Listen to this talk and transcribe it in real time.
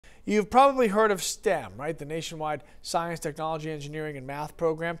You've probably heard of STEM, right? The nationwide science, technology, engineering, and math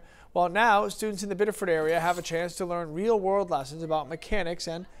program. Well, now students in the Biddeford area have a chance to learn real-world lessons about mechanics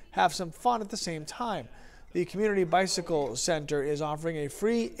and have some fun at the same time. The Community Bicycle Center is offering a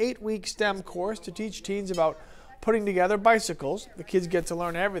free 8-week STEM course to teach teens about putting together bicycles. The kids get to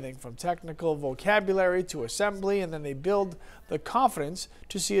learn everything from technical vocabulary to assembly, and then they build the confidence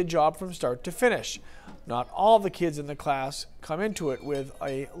to see a job from start to finish. Not all the kids in the class come into it with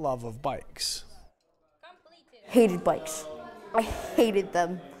a love of bikes. Hated bikes. I hated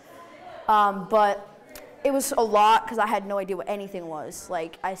them. But it was a lot because I had no idea what anything was.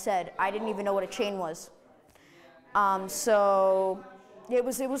 Like I said, I didn't even know what a chain was. So it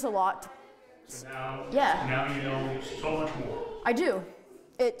was a lot. So now, yeah. Now you know so much more. I do.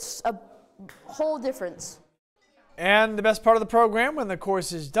 It's a whole difference. And the best part of the program, when the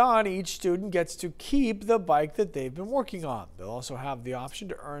course is done, each student gets to keep the bike that they've been working on. They'll also have the option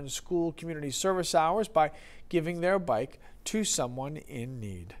to earn school community service hours by giving their bike to someone in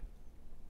need.